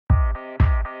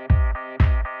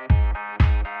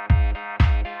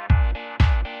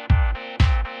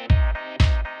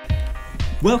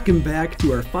Welcome back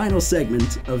to our final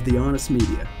segment of The Honest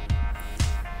Media.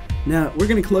 Now, we're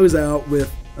going to close out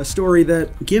with a story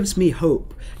that gives me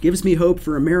hope. Gives me hope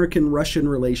for American-Russian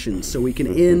relations so we can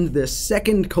end this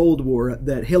second Cold War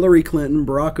that Hillary Clinton,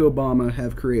 Barack Obama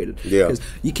have created. Yeah. Because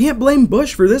you can't blame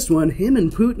Bush for this one. Him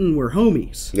and Putin were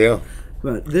homies. Yeah.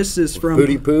 But this is from...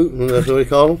 Pooty Poot, that's what we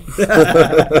call them?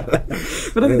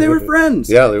 But I mean, they were friends.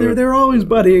 Yeah, they were always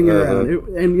buddying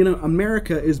around. And, you know,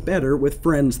 America is better with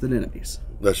friends than enemies.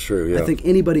 That's true, yeah. I think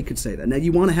anybody could say that. Now,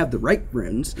 you want to have the right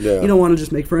friends. Yeah. You don't want to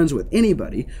just make friends with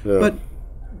anybody. Yeah. But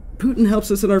Putin helps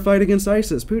us in our fight against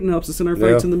ISIS. Putin helps us in our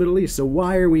fights in the Middle East. So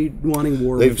why are we wanting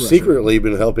war with Russia? They've secretly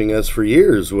been helping us for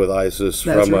years with ISIS.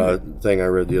 That's from right. a thing I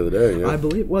read the other day. Yeah. I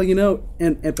believe, well, you know,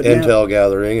 but Intel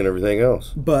gathering and everything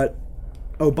else. But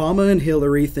Obama and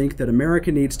Hillary think that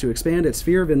America needs to expand its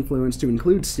sphere of influence to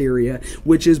include Syria,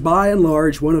 which is by and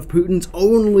large one of Putin's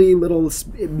only little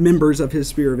members of his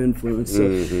sphere of influence.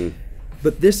 So,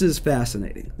 But this is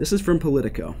fascinating. This is from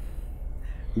Politico.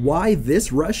 Why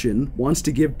this Russian wants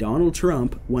to give Donald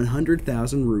Trump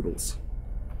 100,000 rubles.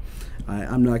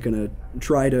 I'm not going to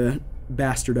try to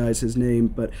bastardize his name,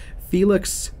 but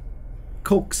Felix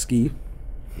Kolsky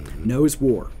knows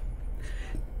war.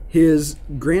 His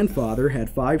grandfather had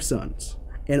 5 sons,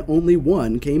 and only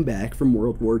one came back from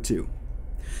World War II.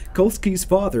 Kolsky's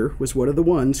father was one of the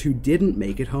ones who didn't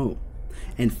make it home,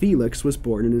 and Felix was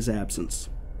born in his absence.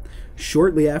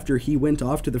 Shortly after he went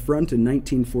off to the front in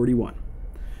 1941.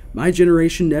 My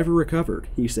generation never recovered,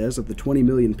 he says, of the 20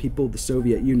 million people the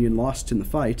Soviet Union lost in the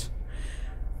fight.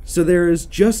 So there is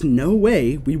just no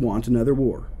way we want another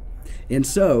war. And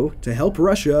so, to help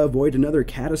Russia avoid another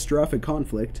catastrophic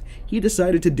conflict, he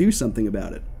decided to do something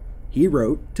about it. He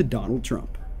wrote to Donald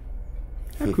Trump.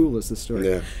 How cool is this story?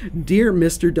 Yeah. Dear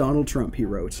Mr. Donald Trump, he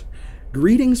wrote,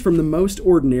 greetings from the most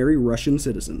ordinary Russian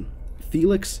citizen,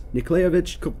 Felix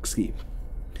Nikolaevich Kolsky.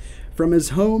 From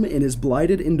his home in his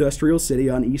blighted industrial city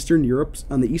on the Eastern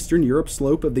Europe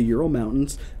slope of the Ural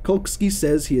Mountains, Kolsky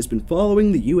says he has been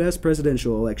following the U.S.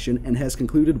 presidential election and has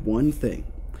concluded one thing.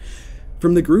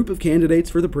 From the group of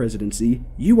candidates for the presidency,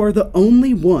 you are the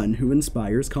only one who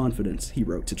inspires confidence, he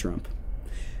wrote to Trump.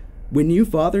 When you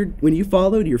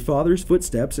followed your father's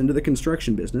footsteps into the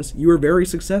construction business, you were very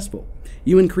successful.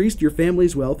 You increased your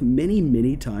family's wealth many,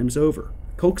 many times over.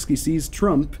 Kolsky sees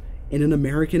Trump in an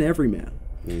American everyman.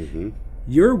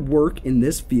 Your work in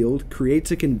this field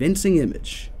creates a convincing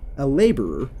image. A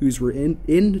laborer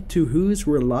into whose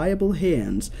reliable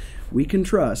hands we can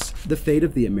trust the fate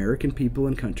of the American people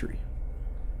and country.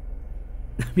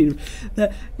 I mean,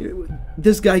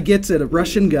 this guy gets it. A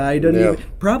Russian guy doesn't even,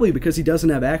 probably because he doesn't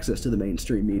have access to the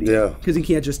mainstream media. Yeah. Because he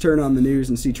can't just turn on the news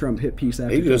and see Trump hit piece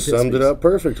after He just summed it up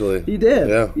perfectly. He did.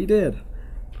 Yeah. He did.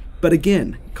 But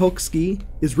again, Kolsky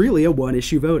is really a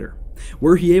one-issue voter.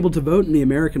 Were he able to vote in the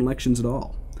American elections at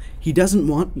all? He doesn't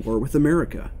want war with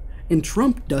America. And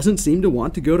Trump doesn't seem to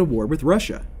want to go to war with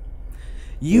Russia.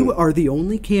 You are the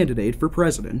only candidate for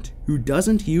president who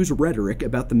doesn't use rhetoric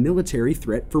about the military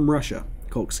threat from Russia,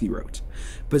 Kolsky wrote.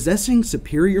 Possessing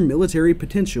superior military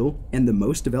potential and the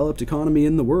most developed economy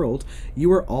in the world,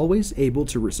 you are always able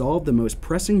to resolve the most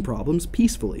pressing problems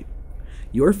peacefully.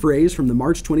 Your phrase from the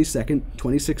March 22nd,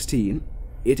 2016,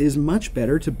 it is much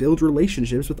better to build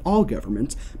relationships with all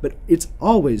governments, but it's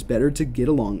always better to get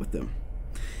along with them.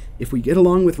 If we get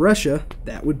along with Russia,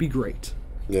 that would be great.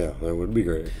 Yeah, that would be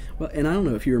great. Well, and I don't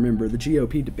know if you remember the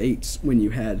GOP debates when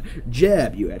you had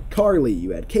Jeb, you had Carly,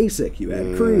 you had Kasich, you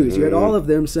had Cruz, you had all of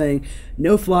them saying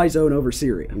no-fly zone over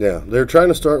Syria. Yeah, they're trying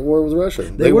to start war with Russia.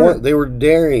 They were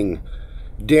daring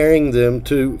them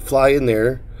to fly in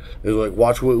there. It was like,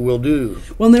 watch what we'll do.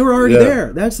 Well, and they were already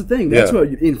there. That's the thing. That's what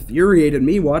infuriated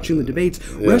me watching the debates.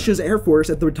 Russia's Air Force,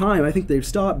 at the time, I think they've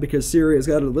stopped because Syria's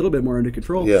got it a little bit more under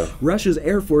control. Yeah. Russia's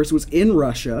Air Force was in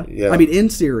in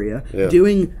Syria,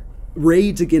 doing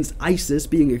raids against ISIS,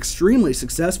 being extremely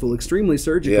successful, extremely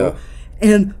surgical. Yeah.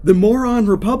 And the moron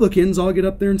Republicans all get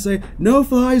up there and say,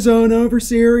 no-fly zone over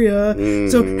Syria.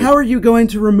 So how are you going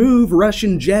to remove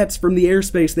Russian jets from the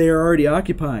airspace they are already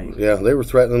occupying? Yeah, they were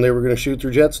threatening they were going to shoot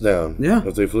their jets down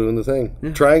if they flew in the thing.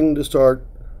 Yeah. Trying to start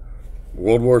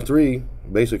World War III,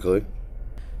 basically.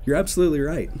 You're absolutely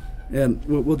right. And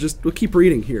we'll keep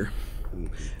reading here.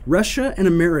 Russia and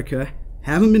America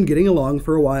haven't been getting along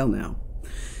for a while now.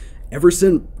 Ever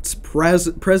since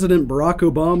President Barack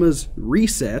Obama's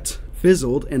reset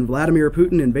fizzled and Vladimir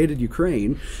Putin invaded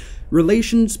Ukraine,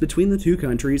 relations between the two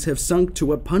countries have sunk to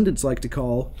what pundits like to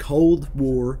call Cold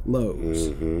War lows.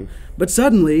 But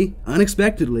suddenly,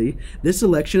 unexpectedly, this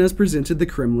election has presented the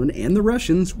Kremlin and the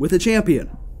Russians with a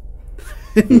champion.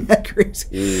 Isn't that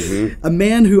crazy? A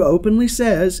man who openly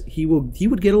says he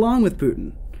would get along with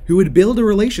Putin, who would build a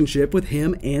relationship with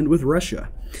him and with Russia,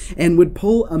 and would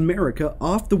pull America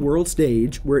off the world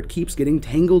stage where it keeps getting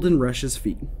tangled in Russia's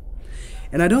feet.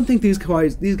 And I don't think these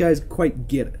guys quite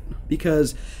get it,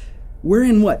 because we're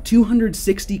in, what,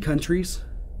 260 countries?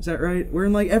 Is that right? We're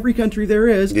in like every country there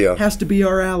is, has to be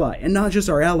our ally. And not just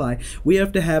our ally, we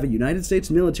have to have a United States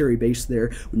military base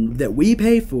there that we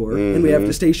pay for, and we have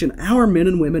to station our men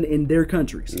and women in their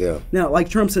countries. Now, like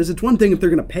Trump says, it's one thing if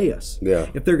they're going to pay us,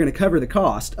 if they're going to cover the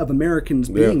cost of Americans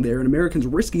being there and Americans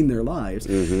risking their lives.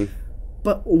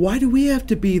 But why do we have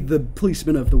to be the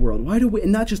policemen of the world? Why do we,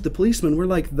 and not just the policemen, we're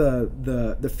like the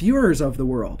Führers of the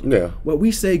world. What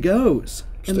we say goes.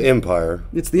 It's the empire.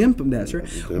 It's the empire, that's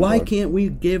right. Why can't we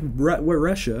give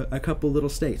Russia a couple little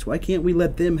states? Why can't we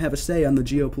let them have a say on the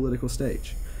geopolitical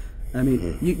stage? I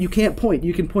mean, you can't point.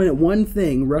 You can point at one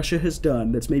thing Russia has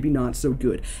done that's maybe not so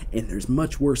good, and there's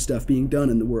much worse stuff being done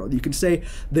in the world. You can say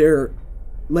their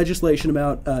legislation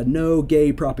about no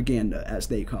gay propaganda, as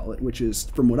they call it, which is,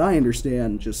 from what I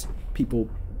understand, just people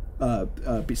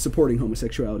be supporting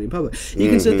homosexuality in public.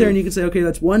 You can sit there and you can say, okay,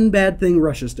 that's one bad thing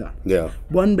Russia's done.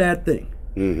 One bad thing.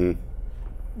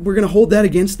 We're going to hold that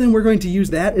against them. We're going to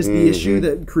use that as the issue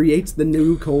that creates the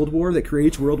new Cold War, that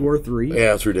creates World War III.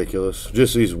 Yeah, it's ridiculous.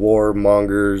 Just these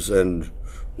warmongers and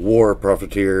war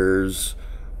profiteers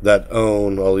that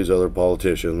own all these other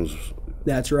politicians.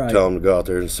 That's right. Tell them to go out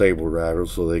there and saber rattle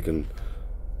so they can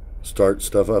start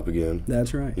stuff up again.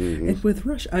 That's right. And with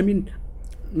Russia, I mean,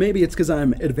 maybe it's because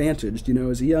I'm advantaged. You know,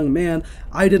 as a young man,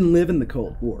 I didn't live in the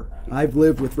Cold War. I've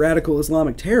lived with radical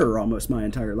Islamic terror almost my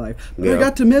entire life. But I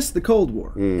got to miss the Cold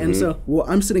War. And so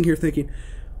I'm sitting here thinking,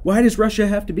 why does Russia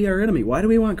have to be our enemy? Why do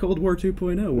we want Cold War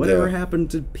 2.0? Whatever happened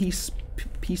to peace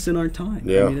in our time?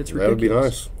 Yeah, I mean, it's ridiculous. That would be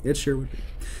nice. It sure would be.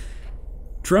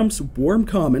 Trump's warm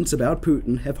comments about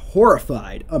Putin have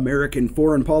horrified American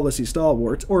foreign policy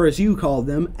stalwarts, or as you call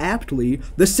them, aptly,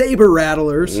 the saber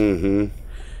rattlers, and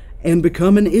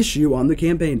become an issue on the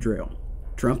campaign trail.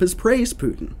 Trump has praised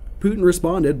Putin. Putin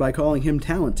responded by calling him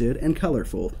talented and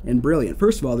colorful and brilliant.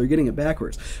 First of all, they're getting it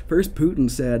backwards. First, Putin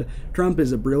said, Trump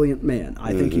is a brilliant man.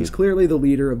 I think he's clearly the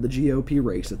leader of the GOP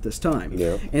race at this time.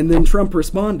 And then Trump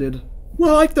responded,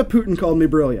 well, I like that Putin called me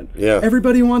brilliant.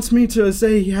 Everybody wants me to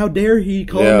say, how dare he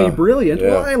call me brilliant.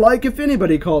 Well, I like if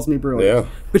anybody calls me brilliant.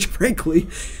 Which, frankly,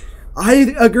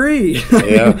 I agree.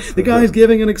 The guy's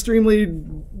giving an extremely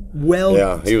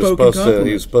he was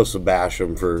supposed to bash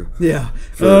him for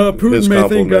Putin may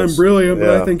think I'm brilliant, but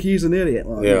I think he's an idiot.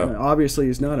 Well, obviously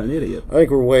he's not an idiot. I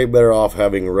think we're way better off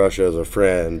having Russia as a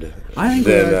friend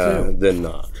than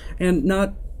not.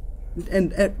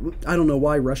 And I don't know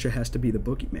why Russia has to be the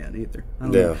boogeyman either. I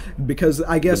don't know. Because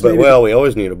I guess we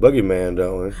always need a boogeyman,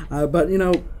 don't we? But, you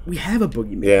know, we have a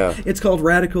boogeyman. It's called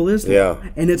radical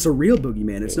Islam. And it's a real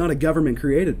boogeyman. It's not a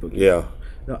government-created boogeyman.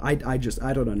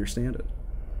 I don't understand it.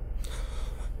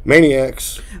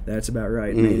 Maniacs. That's about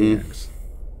right, maniacs.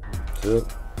 Well,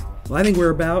 I think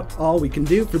we're about all we can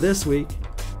do for this week.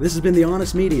 This has been The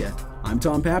Honest Media. I'm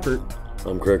Tom Pappert.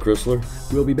 I'm Craig Chrysler.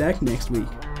 We'll be back next week.